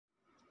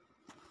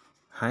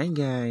Hi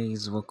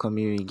guys, welcome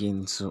you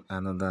again to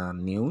another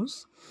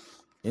news.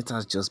 It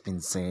has just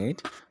been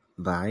said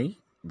by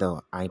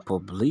the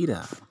IPOB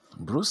leader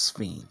Bruce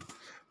Finn,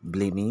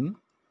 blaming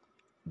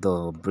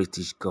the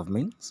British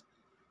government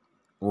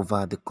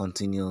over the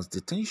continuous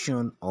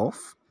detention of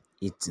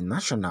its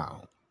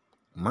national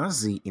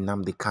Mazi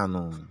Nnamdi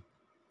Kanu.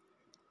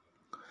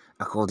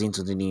 According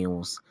to the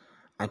news,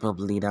 IPOB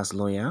leader's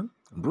lawyer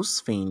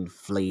Bruce Finn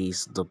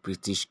flays the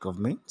British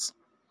government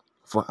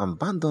for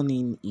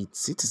abandoning its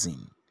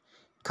citizens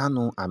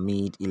Kanu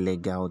amid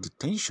illegal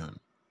detention,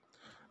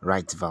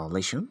 rights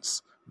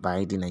violations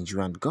by the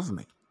Nigerian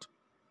government.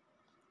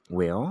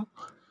 Well,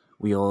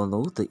 we all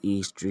know the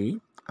history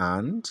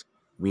and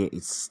where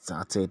it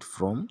started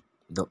from,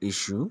 the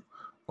issue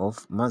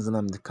of Mazi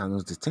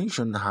Kanu's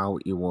detention, how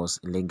he was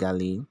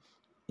illegally,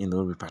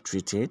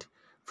 repatriated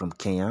from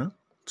Kenya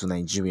to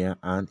Nigeria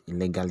and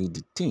illegally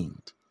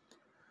detained.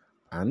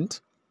 And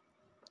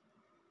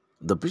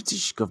the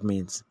British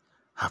government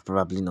have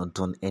probably not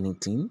done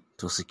anything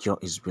to secure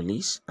his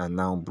release, and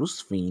now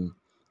Bruce Finn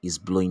is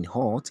blowing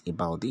hot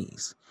about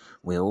this.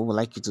 Well, we would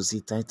like you to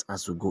sit tight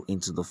as we go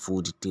into the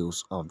full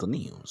details of the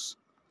news.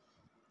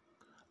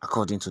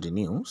 According to the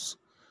news,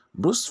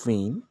 Bruce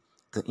Finn,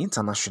 the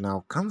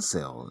international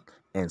counsel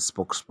and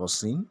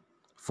spokesperson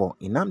for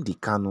Nnamdi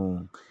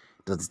Kanu,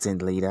 the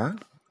detained leader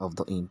of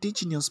the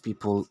indigenous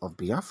people of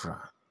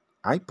Biafra,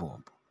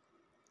 IPOB,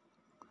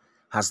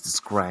 has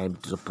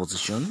described the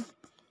position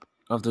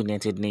of the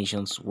United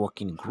Nations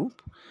Working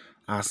Group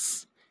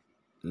as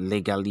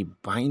legally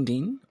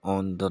binding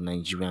on the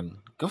Nigerian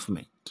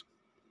government.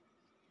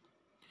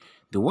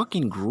 The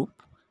working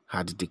group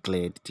had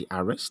declared the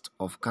arrest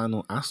of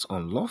Kanu as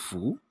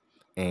unlawful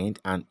and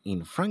an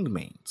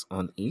infringement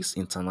on his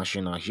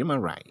international human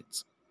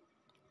rights.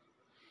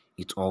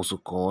 It also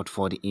called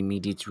for the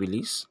immediate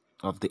release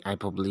of the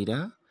IPOB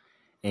leader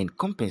and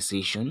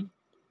compensation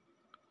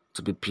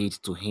to be paid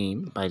to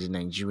him by the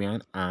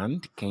Nigerian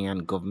and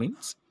Kenyan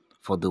governments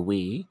for the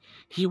way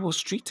he was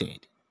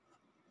treated.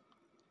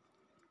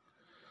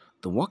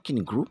 The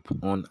Working Group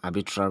on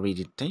Arbitrary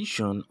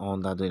Detention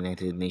under the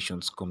United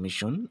Nations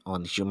Commission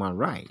on Human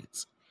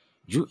Rights,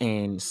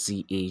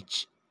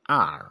 UNCHR,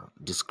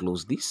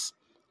 disclosed this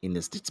in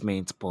a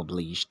statement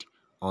published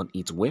on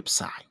its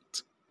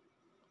website.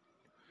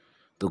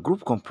 The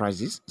group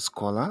comprises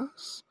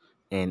scholars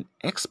and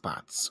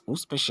experts who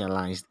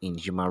specialize in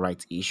human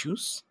rights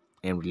issues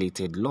and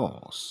related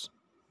laws.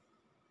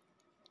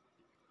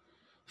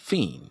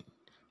 Finn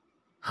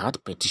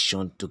had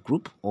petitioned the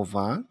group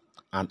over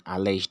an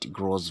alleged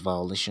gross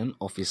violation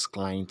of his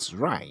client's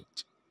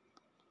right.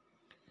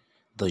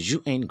 The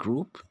UN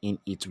group in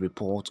its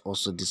report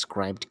also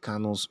described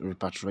Kanu's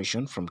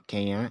repatriation from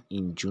Kenya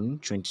in June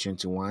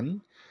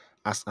 2021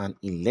 as an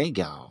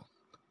illegal,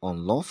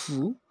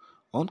 unlawful,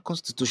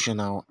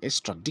 unconstitutional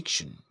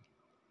extradition.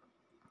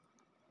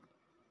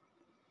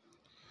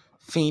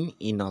 Finn,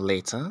 in a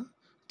letter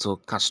to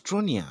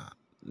Castronia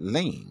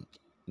Lang,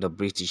 the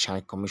British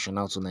High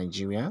Commissioner to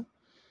Nigeria,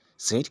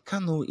 said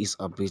Kanu is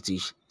a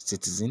British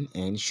citizen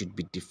and should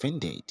be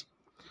defended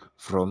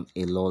from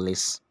a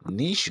lawless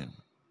nation.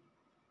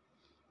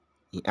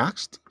 He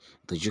asked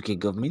the UK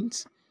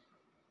government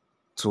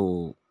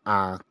to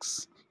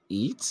ask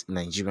its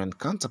Nigerian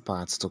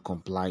counterparts to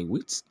comply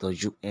with the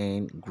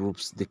UN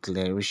group's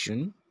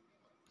declaration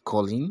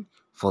calling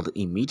for the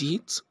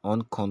immediate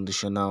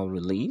unconditional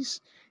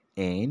release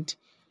and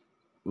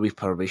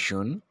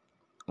reparation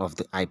of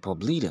the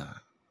IPOB leader.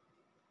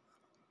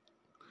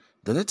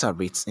 The letter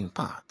reads in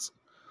part,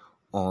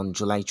 on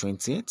July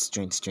 20th,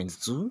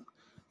 2022,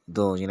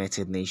 the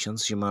United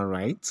Nations Human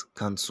Rights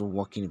Council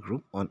Working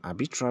Group on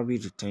Arbitrary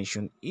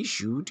Detention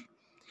issued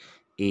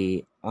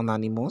a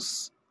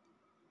unanimous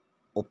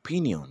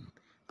opinion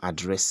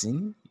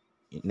addressing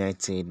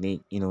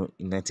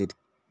United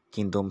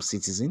Kingdom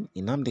citizen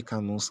Nnamdi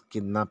Kanu's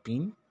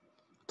kidnapping,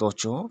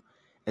 torture,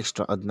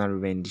 extraordinary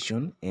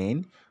rendition,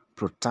 and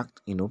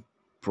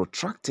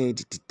protracted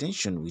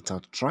detention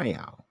without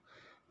trial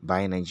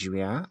by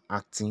Nigeria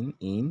acting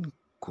in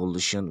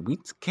coalition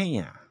with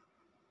Kenya.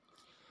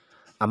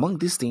 Among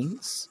these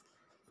things,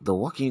 the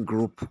working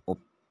group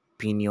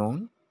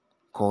opinion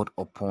called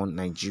upon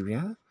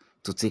Nigeria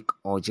to take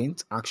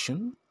urgent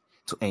action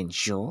to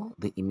ensure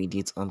the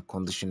immediate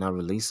unconditional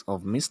release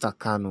of Mr.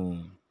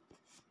 Kanu.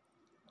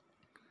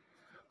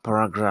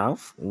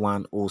 Paragraph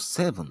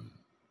 107.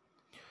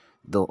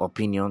 The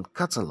opinion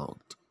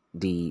catalogued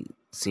the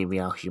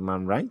serial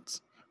human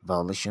rights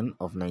violation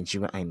of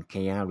Nigeria and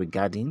Kenya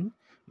regarding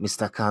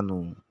Mr.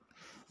 Kanu,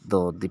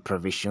 the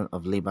deprivation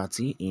of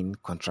liberty in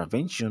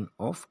contravention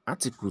of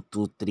Article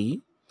 2,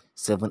 3,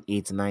 7,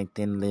 8, 9,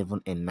 10,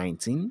 11, and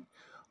 19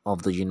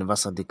 of the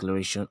Universal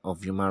Declaration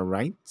of Human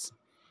Rights,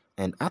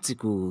 and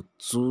Article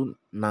 2,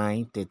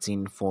 9,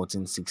 13,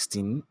 14,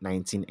 16,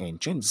 19, and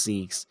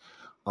 26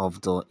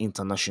 of the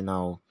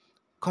International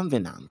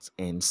Covenant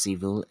and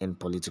Civil and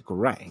Political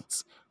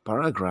Rights,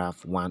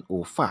 paragraph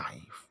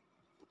 105.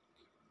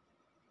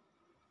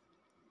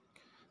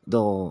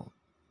 The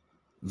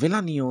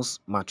Villainous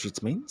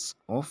maltreatment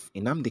of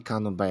Nnamdi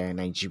Kanu by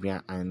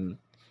Nigeria and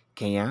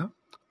Kenya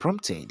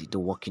prompted the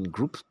working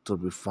group to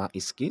refer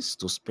his case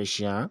to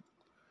Special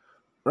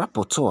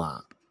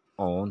Rapporteur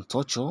on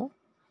Torture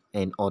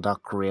and other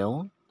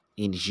cruel,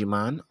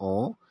 inhuman,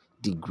 or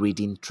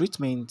degrading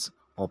treatment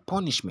or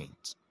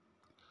punishment.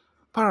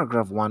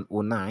 Paragraph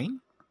 109.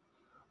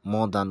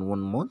 More than 1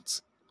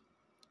 month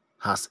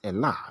has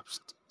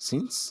elapsed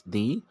since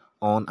the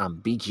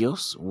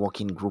unambiguous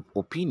working group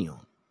opinion.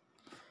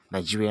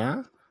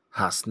 Nigeria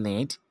has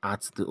sneered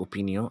at the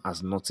opinion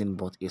as nothing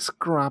but a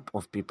scrap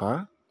of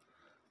paper,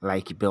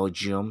 like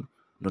Belgium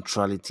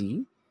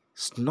neutrality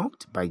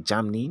snubbed by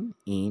Germany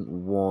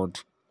in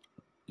World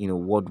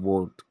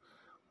War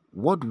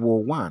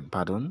One,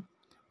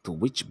 to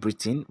which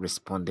Britain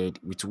responded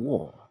with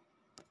war.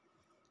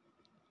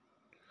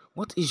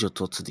 What is your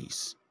thought to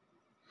this?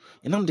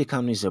 Nnamdi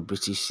Kanu is a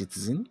British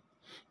citizen.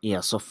 He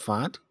has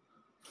suffered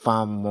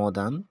far more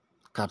than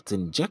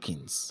Captain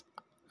Jenkins,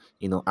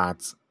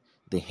 at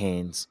the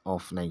hands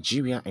of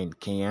Nigeria and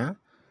Kenya,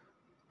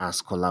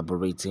 has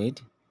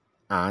collaborated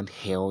and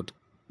held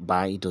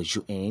by the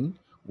UN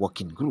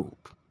working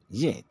group.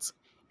 Yet,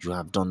 you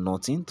have done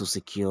nothing to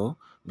secure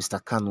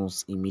Mr.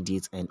 Kanu's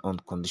immediate and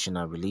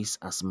unconditional release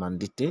as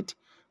mandated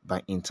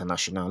by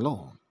international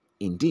law.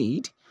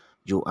 Indeed,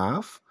 you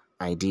have,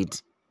 I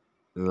did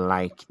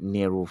like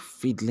Nero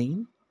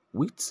fiddling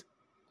with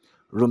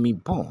Rumi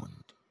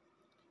Bond.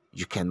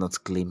 You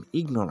cannot claim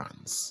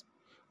ignorance.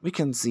 We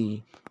can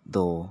see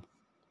the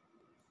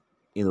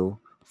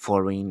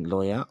foreign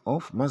lawyer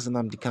of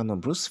Mazenam Dikano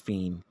Bruce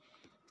Finn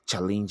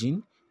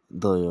challenging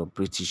the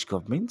British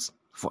government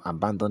for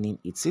abandoning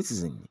its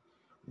citizen.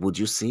 Would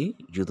you say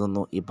you don't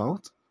know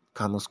about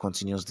Kano's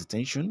continuous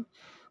detention?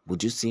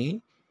 Would you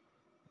say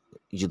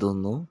you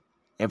don't know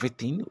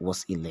everything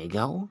was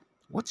illegal?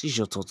 What is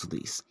your thought to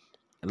this?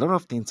 A lot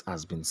of things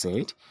has been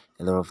said,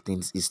 a lot of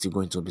things is still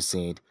going to be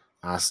said,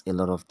 as a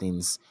lot of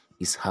things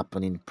is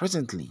happening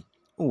presently.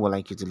 Who would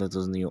like you to let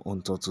us know your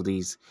own thought to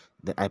this?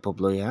 The IPOB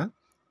lawyer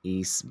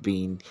is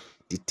being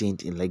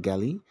detained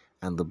illegally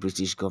and the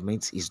British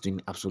government is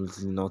doing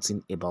absolutely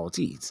nothing about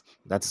it.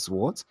 That is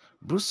what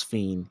Bruce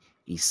Finn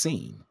is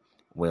saying.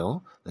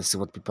 Well, let's see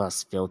what people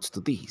has felt to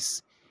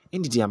this.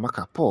 Ndidi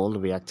Amaka Paul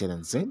reacted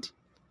and said,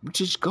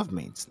 British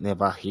government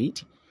never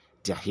hid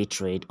their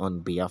hatred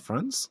on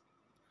Biafrans,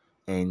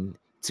 and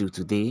till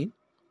today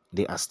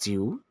they are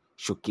still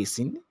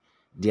showcasing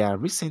their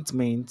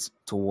resentment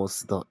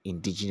towards the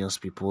indigenous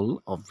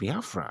people of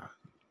Biafra.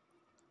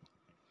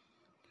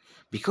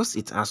 Because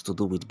it has to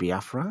do with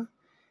Biafra,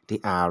 they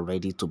are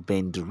ready to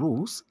bend the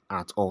rules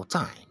at all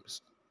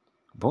times.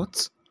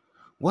 But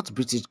what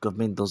British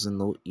government doesn't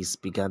know is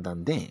bigger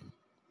than them.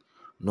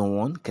 No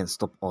one can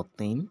stop or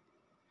think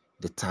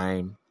the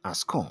time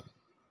has come.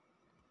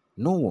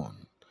 No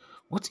one.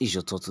 What is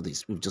your thought to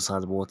this? We've just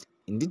heard what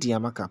Ndidi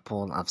Amaka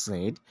Paul have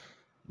said,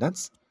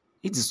 that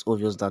it is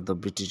obvious that the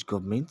British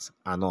government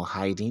are not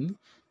hiding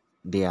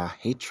their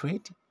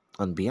hatred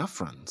on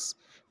Biafrans,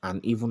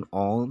 and even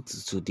on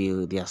today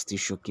they are still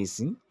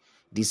showcasing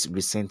this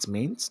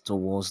resentment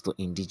towards the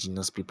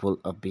indigenous people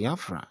of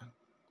Biafra.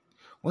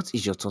 What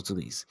is your thought to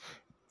this?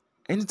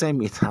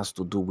 Anytime it has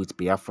to do with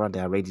Biafra, they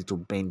are ready to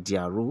bend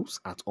their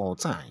rules at all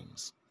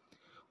times.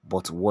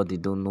 But what they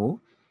don't know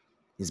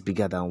is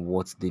bigger than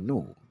what they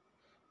know.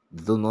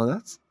 They don't know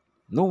that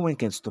no one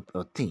can stop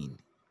a thing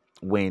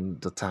when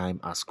the time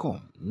has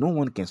come. No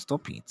one can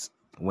stop it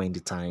when the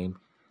time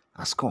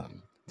has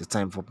come. The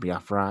time for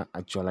Biafra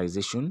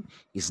actualization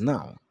is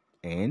now,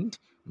 and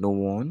no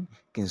one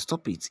can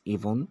stop it.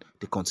 Even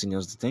the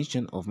continuous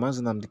detention of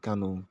Mazen Nnamdi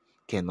Kanu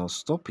cannot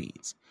stop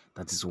it.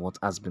 That is what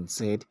has been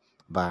said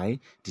by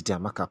the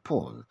Amaka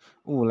Paul.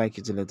 Who would like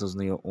you to let us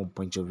know your own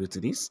point of view to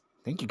this?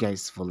 Thank you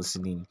guys for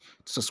listening.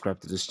 Subscribe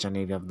to this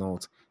channel if you have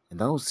not,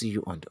 and I will see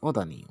you on the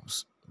other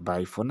news.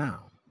 Bye for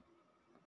now.